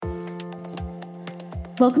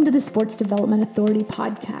Welcome to the Sports Development Authority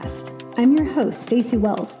podcast. I'm your host, Stacey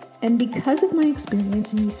Wells, and because of my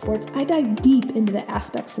experience in youth sports, I dive deep into the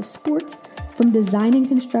aspects of sports, from design and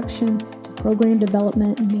construction to program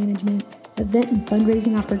development and management, event and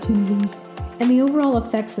fundraising opportunities, and the overall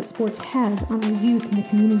effects that sports has on our youth and the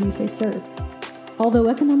communities they serve. Although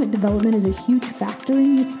economic development is a huge factor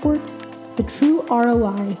in youth sports, the true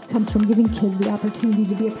ROI comes from giving kids the opportunity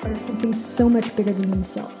to be a part of something so much bigger than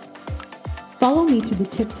themselves. Follow me through the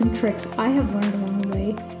tips and tricks I have learned along the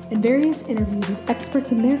way and various interviews with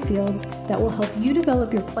experts in their fields that will help you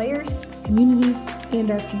develop your players, community,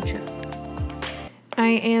 and our future. I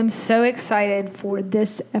am so excited for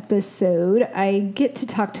this episode. I get to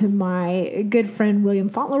talk to my good friend,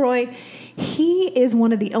 William Fontleroy. He is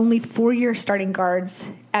one of the only four-year starting guards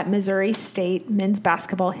at Missouri State men's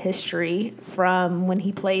basketball history from when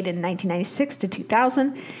he played in 1996 to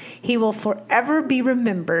 2000. He will forever be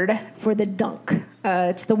remembered for the dunk.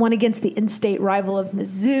 It's the one against the in-state rival of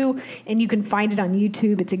Mizzou, and you can find it on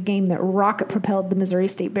YouTube. It's a game that rocket-propelled the Missouri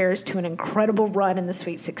State Bears to an incredible run in the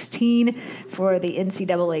Sweet 16 for the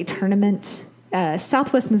NCAA tournament.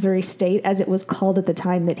 Southwest Missouri State, as it was called at the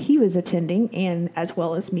time that he was attending, and as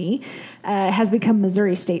well as me, has become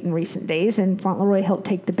Missouri State in recent days, and Fontleroy helped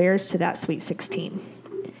take the Bears to that Sweet 16.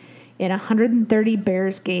 In 130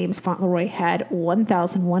 Bears games, Fontleroy had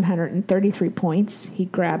 1,133 points. He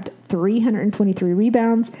grabbed 323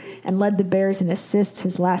 rebounds and led the Bears in assists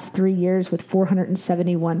his last 3 years with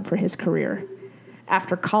 471 for his career.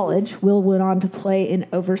 After college, Will went on to play in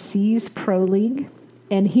Overseas Pro League.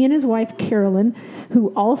 And he and his wife, Carolyn,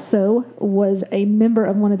 who also was a member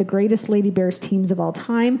of one of the greatest Lady Bears teams of all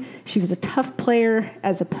time. She was a tough player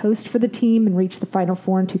as a post for the team and reached the Final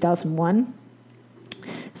Four in 2001.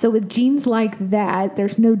 So with genes like that,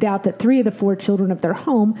 there's no doubt that 3 of the 4 children of their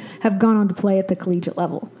home have gone on to play at the collegiate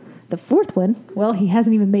level. The 4th one, well, he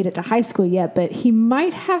hasn't even made it to high school yet, but he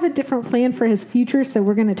might have a different plan for his future, so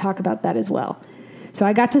we're going to talk about that as well. So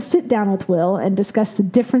I got to sit down with Will and discuss the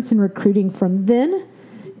difference in recruiting from then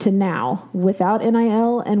to now, without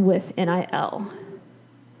NIL and with NIL.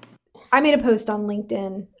 I made a post on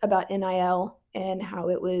LinkedIn about NIL and how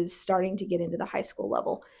it was starting to get into the high school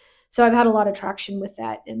level. So I've had a lot of traction with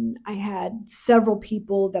that, and I had several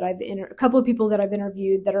people that a couple of people that I've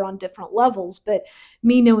interviewed that are on different levels. But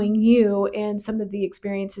me knowing you and some of the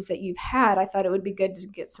experiences that you've had, I thought it would be good to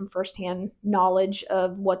get some firsthand knowledge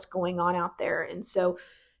of what's going on out there. And so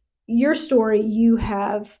your story, you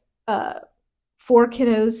have 4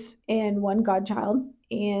 kiddos and 1 godchild,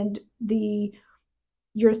 and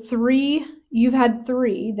you've had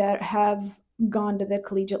 3 that have gone to the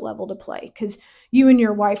collegiate level to play, because you and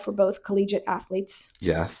your wife were both collegiate athletes.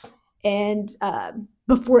 Yes. And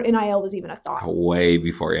before NIL was even a thought. Way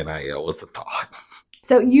before NIL was a thought.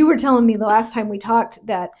 So you were telling me the last time we talked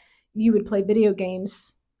that you would play video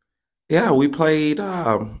games. Yeah, we played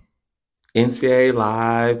NCAA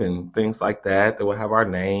Live and things like that. That would have our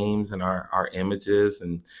names and our images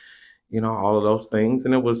and, all of those things.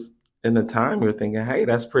 And it was, in the time, you're thinking, hey,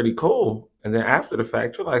 that's pretty cool. And then after the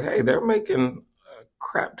fact, you're like, hey, they're making a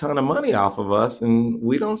crap ton of money off of us, and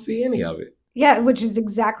we don't see any of it. Yeah, which is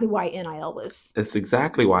exactly why NIL was. It's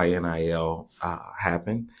exactly why NIL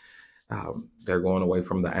happened. They're going away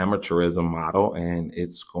from the amateurism model, and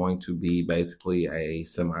it's going to be basically a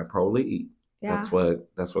semi-pro league. Yeah.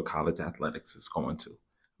 That's what college athletics is going to.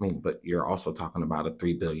 I mean, but you're also talking about a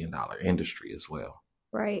 $3 billion industry as well.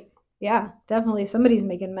 Right. Yeah, definitely. Somebody's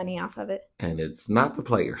making money off of it. And it's not the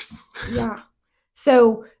players. Yeah.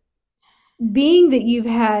 So being that you've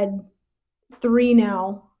had 3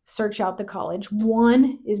 now search out the college,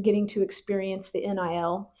 1 is getting to experience the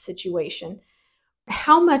NIL situation.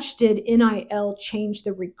 How much did NIL change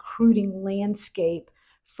the recruiting landscape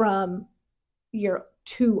from your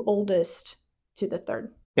 2 oldest to the 3rd?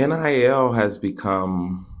 NIL has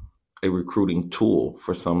become a recruiting tool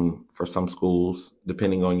for some schools,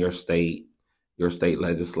 depending on your state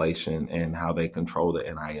legislation and how they control the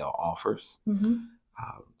NIL offers. Mm-hmm.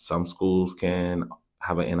 Some schools can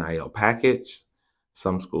have an NIL package.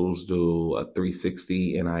 Some schools do a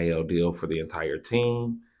 360 NIL deal for the entire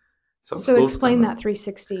team. So explain that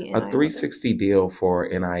 360 NIL. A 360 deal for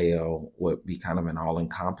NIL would be kind of an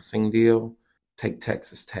all-encompassing deal. Take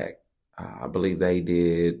Texas Tech. I believe they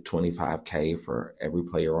did $25K for every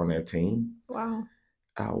player on their team. Wow.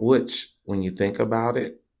 Which, when you think about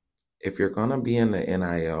it, if you're going to be in the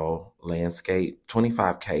NIL landscape,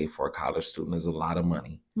 $25K for a college student is a lot of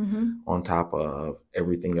money, mm-hmm. on top of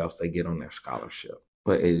everything else they get on their scholarship.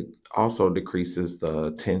 But it also decreases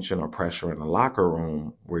the tension or pressure in the locker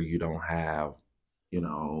room, where you don't have,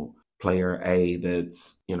 player A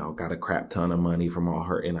that's, got a crap ton of money from all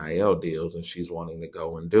her NIL deals and she's wanting to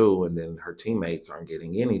go and do, and then her teammates aren't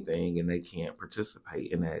getting anything and they can't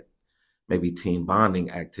participate in that maybe team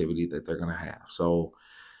bonding activity that they're going to have. So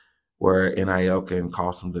where NIL can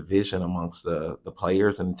cause some division amongst the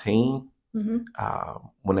players and the team,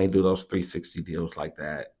 when they do those 360 deals like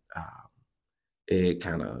that, it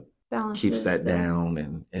kind of keeps that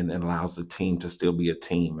down and allows the team to still be a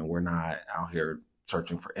team, and we're not out here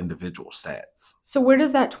searching for individual stats. So where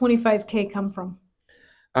does that $25K come from?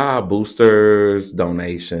 Boosters,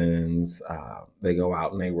 donations. They go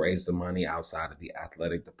out and they raise the money outside of the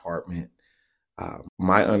athletic department.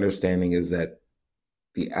 My understanding is that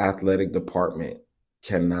the athletic department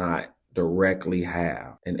cannot directly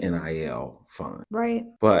have an NIL fund. Right.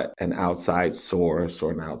 But an outside source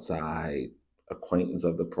or an outside acquaintance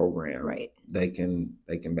of the program, right, they can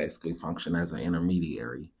basically function as an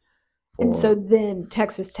intermediary. And so then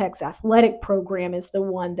Texas Tech's athletic program is the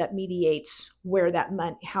one that mediates where that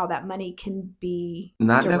money, how that money can be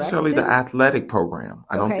not directed? Necessarily the athletic program.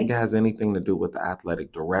 I don't think it has anything to do with the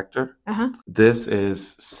athletic director. Uh-huh. This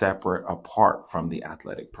is separate, apart from the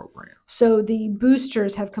athletic program. So the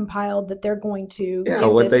boosters have compiled that they're going to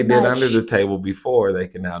what they did under the table before, they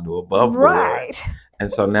can now do above board. Right.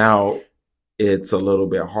 And so now it's a little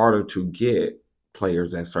bit harder to get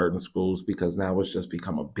players at certain schools because now it's just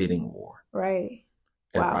become a bidding war. Right.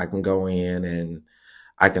 If I can go in and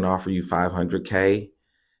I can offer you $500K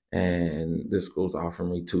and this school's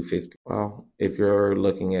offering me $250. Well, if you're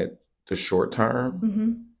looking at the short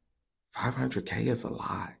term, $500K is a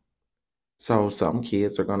lot. So some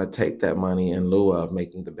kids are going to take that money in lieu of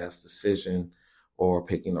making the best decision or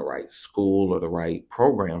picking the right school or the right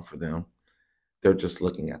program for them. They're just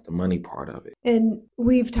looking at the money part of it. And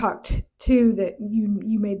we've talked too that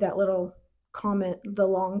you made that little comment, the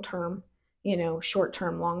long-term,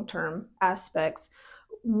 short-term, long-term aspects.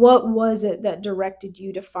 What was it that directed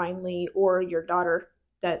you to finally, or your daughter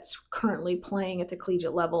that's currently playing at the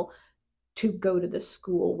collegiate level, to go to the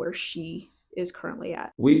school where she is currently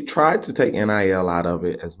at? We tried to take NIL out of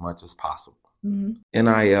it as much as possible.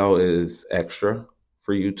 NIL is extra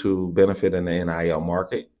for you to benefit in the NIL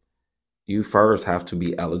market. You first have to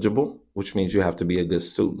be eligible, which means you have to be a good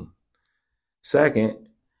student. Second,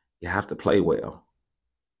 you have to play well.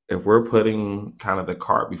 If we're putting kind of the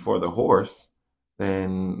cart before the horse,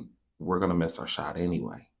 then we're going to miss our shot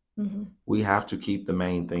anyway. We have to keep the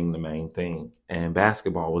main thing. And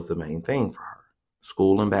basketball was the main thing for her,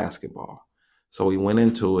 school and basketball. So we went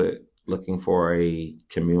into it looking for a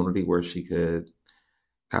community where she could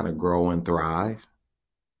kind of grow and thrive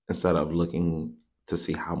instead of looking to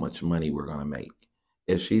see how much money we're going to make.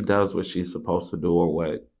 If she does what she's supposed to do or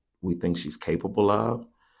what we think she's capable of,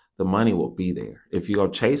 the money will be there. If you go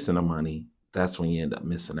chasing the money, that's when you end up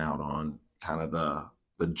missing out on kind of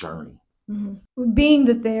the journey. Being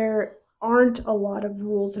that there aren't a lot of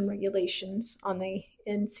rules and regulations on the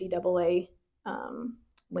NCAA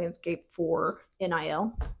landscape for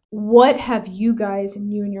NIL, what have you guys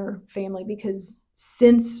and you and your family, because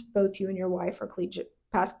since both you and your wife are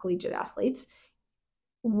past collegiate athletes,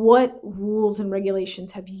 what rules and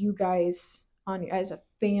regulations have you guys as a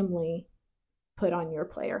family put on your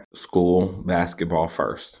player? School, basketball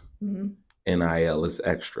first. NIL is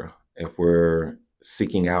extra. If we're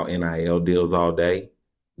seeking out NIL deals all day,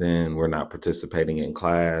 then we're not participating in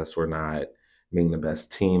class. We're not being the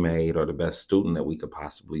best teammate or the best student that we could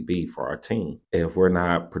possibly be for our team. If we're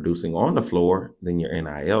not producing on the floor, then your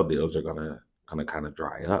NIL deals are gonna kind of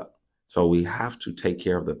dry up. So we have to take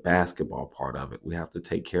care of the basketball part of it. We have to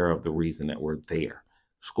take care of the reason that we're there.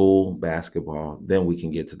 School, basketball, then we can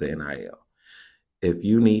get to the NIL. If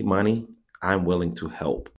you need money, I'm willing to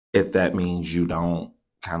help. If that means you don't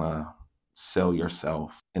kind of sell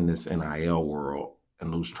yourself in this NIL world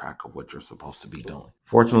and lose track of what you're supposed to be doing.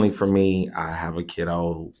 Fortunately for me, I have a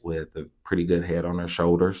kiddo with a pretty good head on her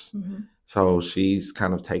shoulders. So she's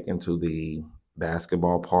kind of taken to the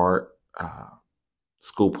basketball part.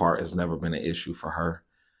 School part has never been an issue for her.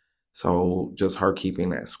 So just her keeping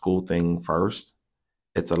that school thing first,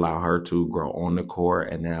 it's allowed her to grow on the court,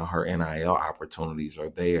 and now her NIL opportunities are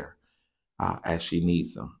there as she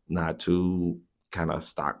needs them. Not to kind of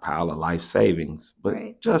stockpile of life savings,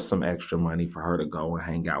 but just some extra money for her to go and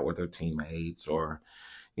hang out with her teammates, or,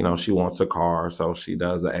 she wants a car, so she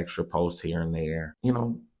does an extra post here and there.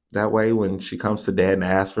 That way when she comes to dad and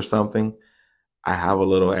asks for something, I have a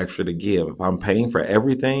little extra to give. If I'm paying for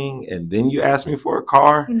everything and then you ask me for a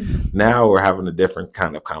car, now we're having a different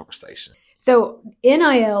kind of conversation. So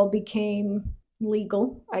NIL became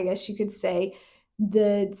legal, I guess you could say,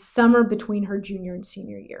 the summer between her junior and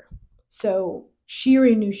senior year. So She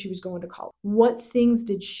already knew she was going to college. What things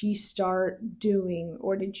did she start doing,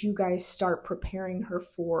 or did you guys start preparing her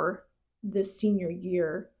for this senior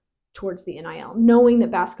year towards the NIL? Knowing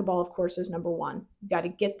that basketball, of course, is number one. You got to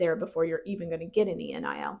get there before you're even going to get any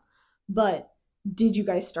NIL. But did you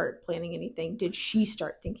guys start planning anything? Did she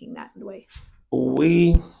start thinking that way?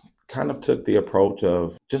 We kind of took the approach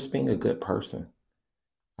of just being a good person.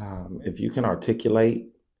 If you can articulate,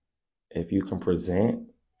 if you can present,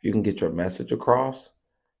 if you can get your message across,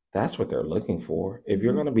 that's what they're looking for. If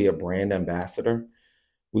you're going to be a brand ambassador,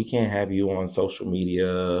 we can't have you on social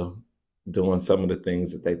media doing some of the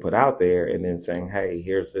things that they put out there and then saying, hey,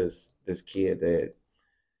 here's this kid that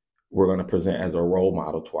we're going to present as a role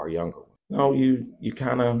model to our younger ones. No, you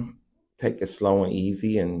kind of take it slow and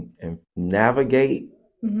easy and navigate,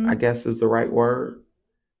 I guess is the right word,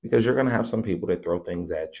 because you're going to have some people that throw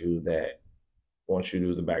things at you that once you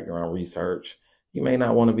do the background research, you may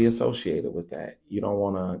not want to be associated with that. You don't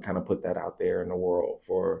want to kind of put that out there in the world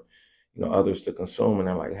for, others to consume. And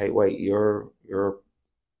they're like, hey, wait, you're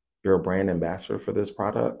a brand ambassador for this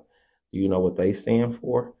product. Do you know what they stand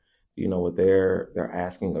for? Do you know what they're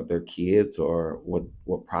asking of their kids, or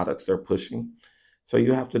what products they're pushing? So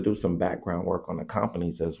you have to do some background work on the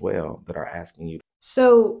companies as well that are asking you.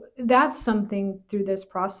 So that's something through this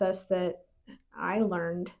process that I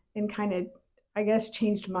learned and kind of, I guess,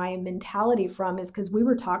 changed my mentality from, is because we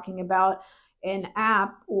were talking about an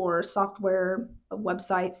app or software, a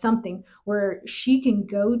website, something where she can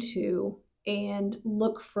go to and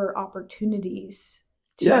look for opportunities.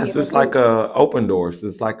 Yes, it's like a Opendorse.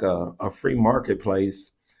 It's like a free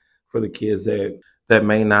marketplace for the kids that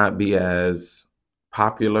may not be as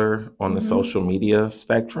popular on the social media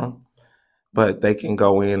spectrum, but they can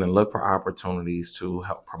go in and look for opportunities to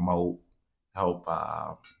help promote, help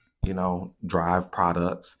drive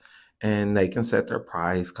products, and they can set their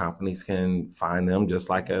price. Companies can find them just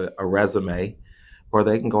like a resume, or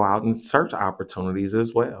they can go out and search opportunities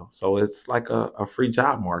as well. So it's like a free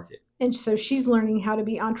job market. And so she's learning how to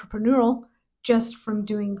be entrepreneurial just from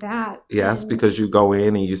doing that. Yes, because you go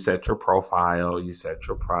in and you set your profile, you set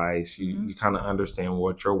your price, you kind of understand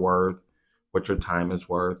what you're worth, what your time is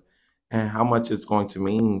worth, and how much it's going to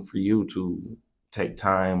mean for you to take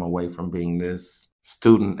time away from being this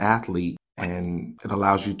student athlete. And it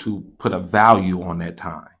allows you to put a value on that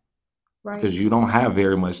time. Right. Because you don't have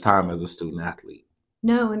very much time as a student athlete.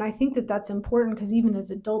 No, and I think that that's important, because even as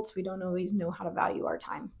adults, we don't always know how to value our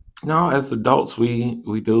time. No, as adults, we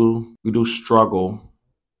do struggle,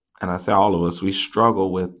 and I say all of us, we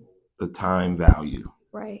struggle with the time value.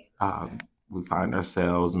 Right. We find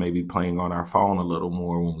ourselves maybe playing on our phone a little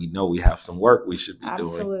more when we know we have some work we should be doing.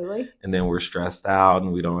 Absolutely. And then we're stressed out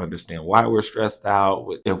and we don't understand why we're stressed out.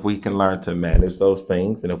 If we can learn to manage those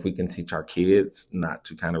things, and if we can teach our kids not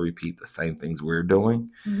to kind of repeat the same things we're doing,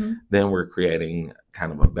 then we're creating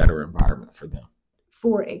kind of a better environment for them.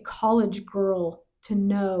 For a college girl to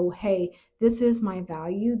know, hey, this is my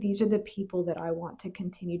value. These are the people that I want to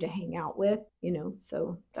continue to hang out with,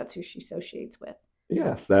 so that's who she associates with.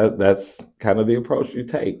 Yes, that's kind of the approach you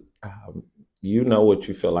take. You know what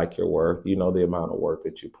you feel like you're worth. You know the amount of work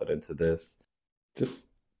that you put into this. Just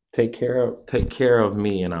take care of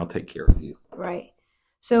me, and I'll take care of you. Right.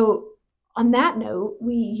 So on that note,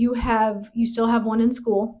 you still have one in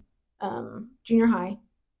school, junior high,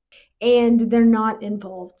 and they're not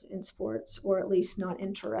involved in sports, or at least not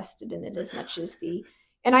interested in it as much as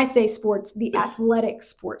and I say sports, the athletic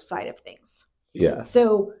sports side of things. Yes.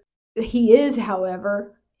 So he is,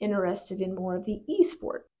 however, interested in more of the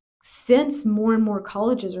esports. Since more and more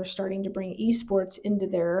colleges are starting to bring esports into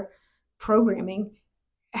their programming,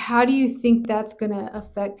 how do you think that's going to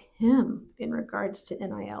affect him in regards to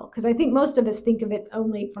NIL? Because I think most of us think of it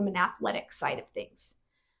only from an athletic side of things,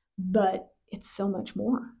 but it's so much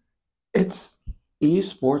more.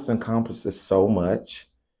 Esports encompasses so much.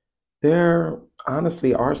 There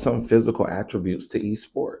honestly are some physical attributes to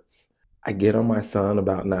esports. I get on my son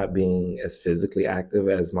about not being as physically active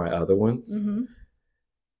as my other ones,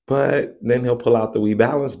 but then he'll pull out the Wii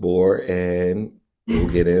balance board and we'll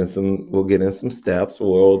get in some steps.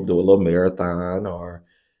 We'll do a little marathon, or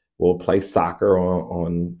we'll play soccer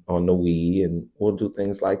on the Wii, and we'll do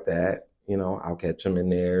things like that. I'll catch him in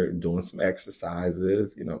there doing some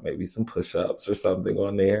exercises, maybe some push-ups or something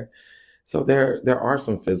on there. So there are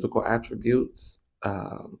some physical attributes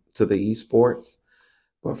to the esports.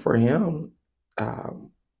 But for him,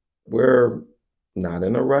 we're not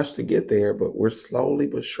in a rush to get there, but we're slowly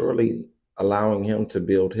but surely allowing him to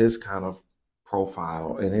build his kind of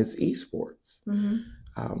profile in his esports.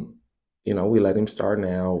 We let him start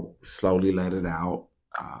now, slowly let it out.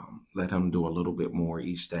 let him do a little bit more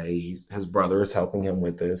each day. His brother is helping him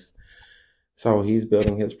with this. So he's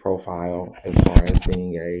building his profile as far as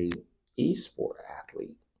being a esport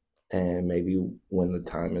athlete. And maybe when the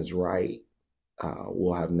time is right,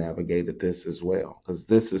 we'll have navigated this as well. Because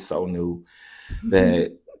this is so new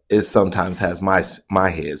that it sometimes has my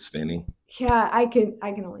head spinning. Yeah, I can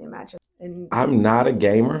only imagine. And I'm not a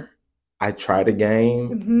gamer. I try to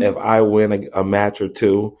game. If I win a match or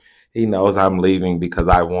two, he knows I'm leaving because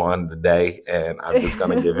I won the day, and I'm just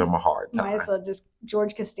going to give him a hard time. Might as well just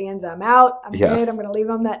George Costanza. I'm out. I'm good. I'm going to leave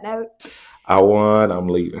on that note. I won. I'm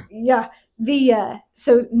leaving. Yeah.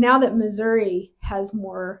 So now that Missouri has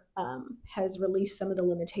released some of the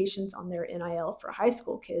limitations on their NIL for high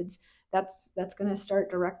school kids, that's going to start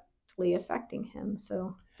directly affecting him.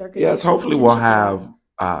 So yes, hopefully we'll have.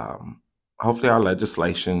 Hopefully our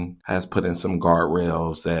legislation has put in some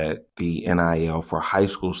guardrails that the NIL for high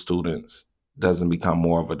school students doesn't become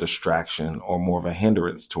more of a distraction or more of a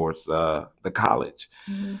hindrance towards the college.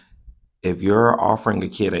 Mm-hmm. If you're offering a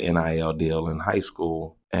kid an NIL deal in high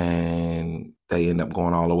school and they end up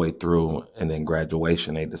going all the way through and then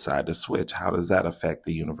graduation, they decide to switch, how does that affect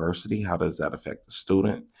the university? How does that affect the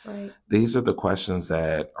student? Right. These are the questions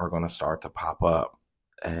that are going to start to pop up.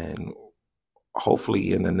 And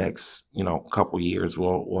hopefully in the next, couple years,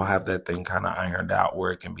 we'll have that thing kind of ironed out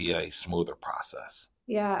where it can be a smoother process.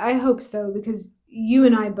 Yeah, I hope so, because you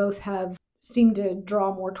and I both have seemed to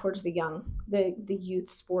draw more towards the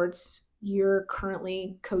youth sports. You're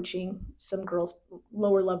currently coaching some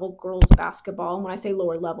lower level girls basketball. And when I say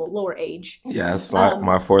lower level, lower age. Yeah, it's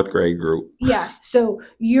my fourth grade group. Yeah. So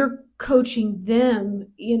you're coaching them,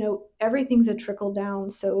 everything's a trickle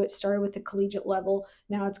down. So it started with the collegiate level.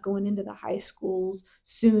 Now it's going into the high schools.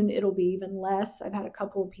 Soon it'll be even less. I've had a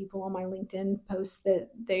couple of people on my LinkedIn post that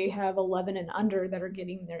they have 11 and under that are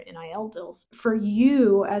getting their NIL deals. For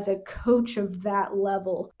you as a coach of that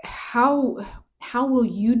level, how will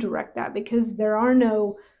you direct that? Because there are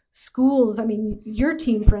no schools. I mean, your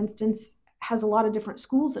team, for instance, has a lot of different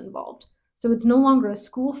schools involved. So it's no longer a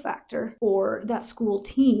school factor or that school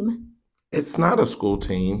team. It's not a school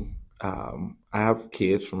team. I have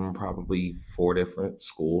kids from probably 4 different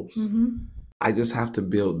schools. Mm-hmm. I just have to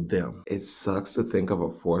build them. It sucks to think of a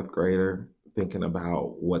 4th grader thinking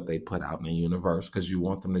about what they put out in the universe because you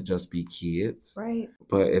want them to just be kids. Right.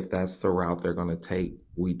 But if that's the route they're going to take,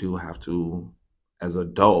 we do have to, as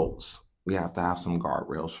adults, we have to have some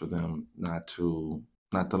guardrails for them, not to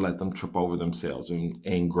let them trip over themselves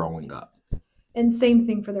in growing up. And same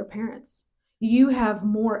thing for their parents. You have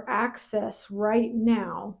more access right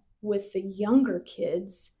now with the younger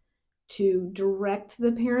kids to direct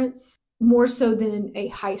the parents more so than a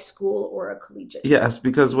high school or a collegiate. Yes,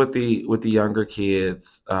 because with the younger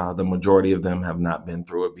kids, the majority of them have not been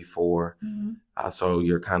through it before. Mm-hmm. So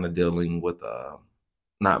you're kind of dealing with a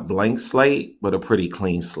not blank slate, but a pretty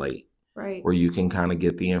clean slate. Right. Where you can kind of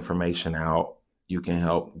get the information out. You can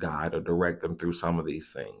help guide or direct them through some of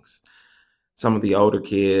these things. Some of the older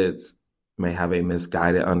kids may have a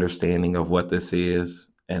misguided understanding of what this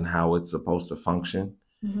is and how it's supposed to function.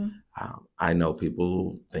 Mm-hmm. I know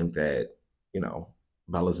people think that,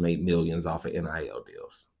 Bella's made millions off of NIL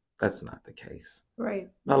deals. That's not the case. Right.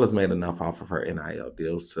 Bella's made enough off of her NIL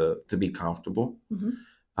deals to be comfortable, mm-hmm.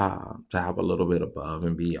 To have a little bit above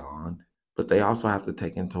and beyond. But they also have to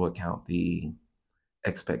take into account the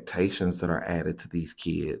expectations that are added to these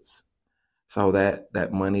kids. So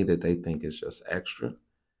that money that they think is just extra,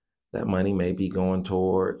 that money may be going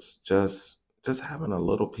towards just having a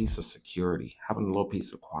little piece of security, having a little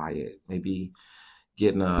piece of quiet, maybe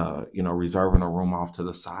getting reserving a room off to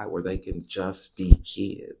the side where they can just be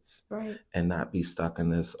kids. Right. And not be stuck in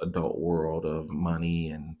this adult world of money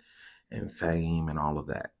and fame and all of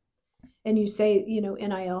that. And you say,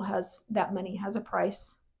 NIL that money has a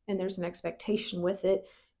price and there's an expectation with it.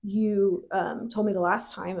 You told me the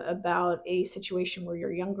last time about a situation where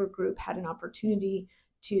your younger group had an opportunity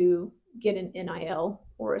to get an NIL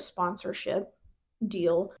or a sponsorship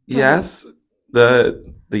deal. Yes,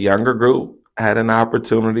 the younger group had an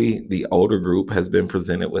opportunity. The older group has been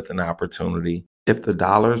presented with an opportunity. If the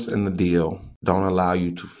dollars in the deal don't allow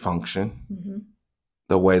you to function mm-hmm.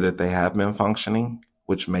 the way that they have been functioning,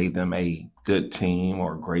 which made them a good team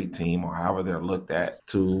or a great team or however they're looked at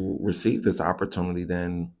to receive this opportunity,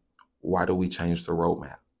 then why do we change the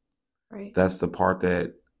roadmap? Right. That's the part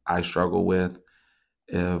that I struggle with.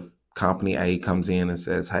 If company A comes in and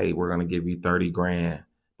says, hey, we're going to give you $30,000,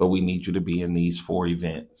 but we need you to be in these 4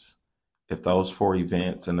 events. If those 4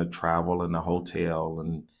 events and the travel and the hotel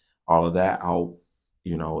and all of that,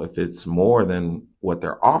 if it's more than what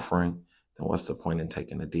they're offering, then what's the point in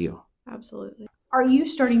taking the deal? Absolutely. Are you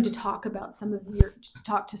starting to talk to some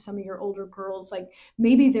of your older girls? Like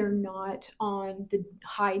maybe they're not on the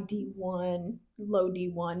high D1, low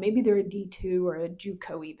D1. Maybe they're a D2 or a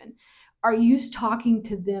JUCO even. Are you talking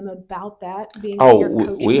to them about that being your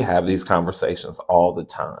coach? We have these conversations all the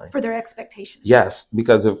time. For their expectations. Yes,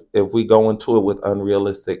 because if we go into it with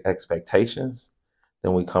unrealistic expectations,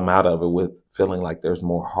 then we come out of it with feeling like there's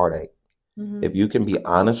more heartache. Mm-hmm. If you can be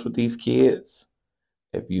honest with these kids,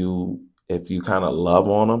 if you kind of love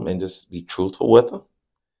on them and just be truthful with them,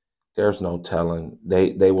 there's no telling.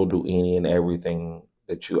 They will do any and everything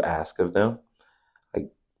that you ask of them.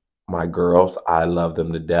 Like my girls, I love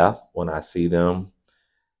them to death. When I see them,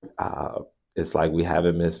 it's like we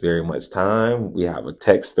haven't missed very much time. We have a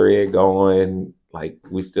text thread going. Like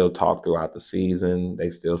we still talk throughout the season. They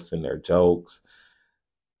still send their jokes.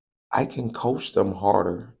 I can coach them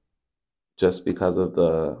harder just because of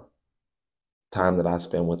the time that I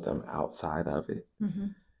spend with them outside of it. Mm-hmm.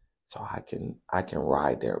 So I can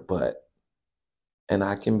ride their butt, and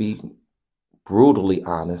I can be brutally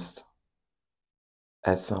honest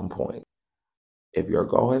at some point. If your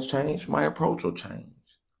goal has changed, my approach will change.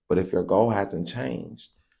 But if your goal hasn't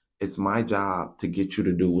changed, it's my job to get you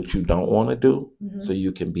to do what you don't want to do, mm-hmm. so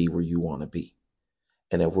you can be where you want to be.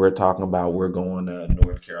 And if we're talking about we're going to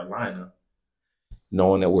North Carolina,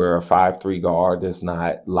 knowing that we're a 5'3" guard that's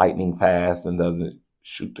not lightning fast and doesn't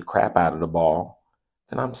shoot the crap out of the ball,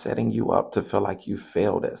 then I'm setting you up to feel like you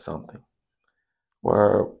failed at something.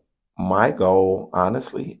 Where my goal,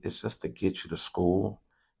 honestly, is just to get you to school,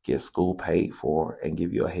 get school paid for, and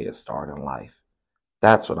give you a head start in life.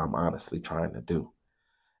 That's what I'm honestly trying to do.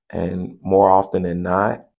 And more often than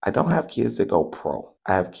not, I don't have kids that go pro.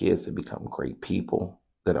 I have kids that become great people,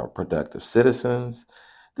 that are productive citizens,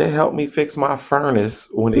 that help me fix my furnace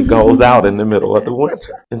when it goes out in the middle of the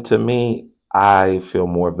winter. And to me, I feel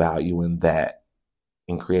more value in that,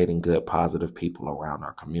 in creating good, positive people around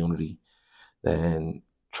our community, than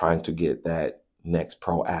trying to get that next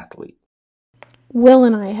pro athlete. Will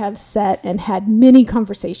and I have sat and had many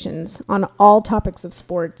conversations on all topics of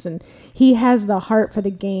sports, and he has the heart for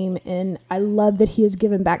the game, and I love that he has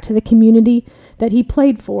given back to the community that he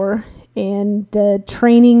played for, and the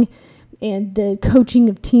training and the coaching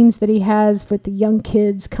of teams that he has with the young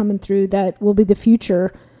kids coming through that will be the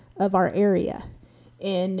future of our area.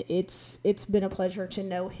 And it's been a pleasure to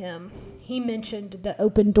know him. He mentioned the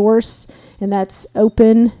Opendorse, and that's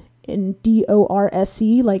open in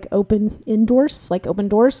DORSE, like open indoors, like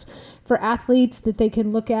Opendorse, for athletes that they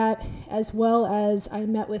can look at, as well as I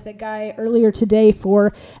met with a guy earlier today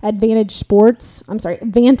for VantageSports,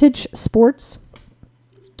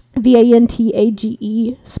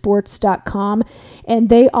 VANTAGE sports.com, and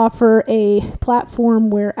they offer a platform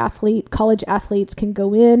where college athletes can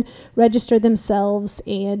go in, register themselves,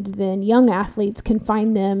 and then young athletes can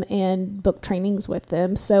find them and book trainings with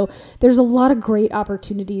them. So there's a lot of great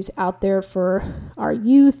opportunities out there for our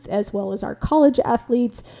youth as well as our college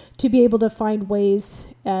athletes to be able to find ways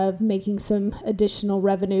of making some additional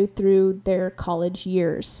revenue through their college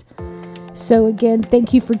years. So again,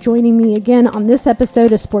 thank you for joining me again on this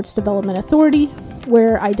episode of Sports Development Authority,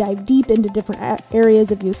 where I dive deep into different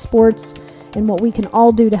areas of youth sports and what we can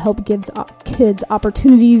all do to help give kids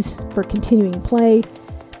opportunities for continuing play.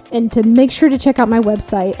 And to make sure to check out my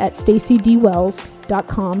website at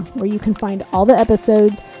stacydwells.com, where you can find all the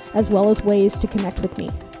episodes as well as ways to connect with me.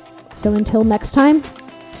 So until next time,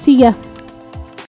 see ya.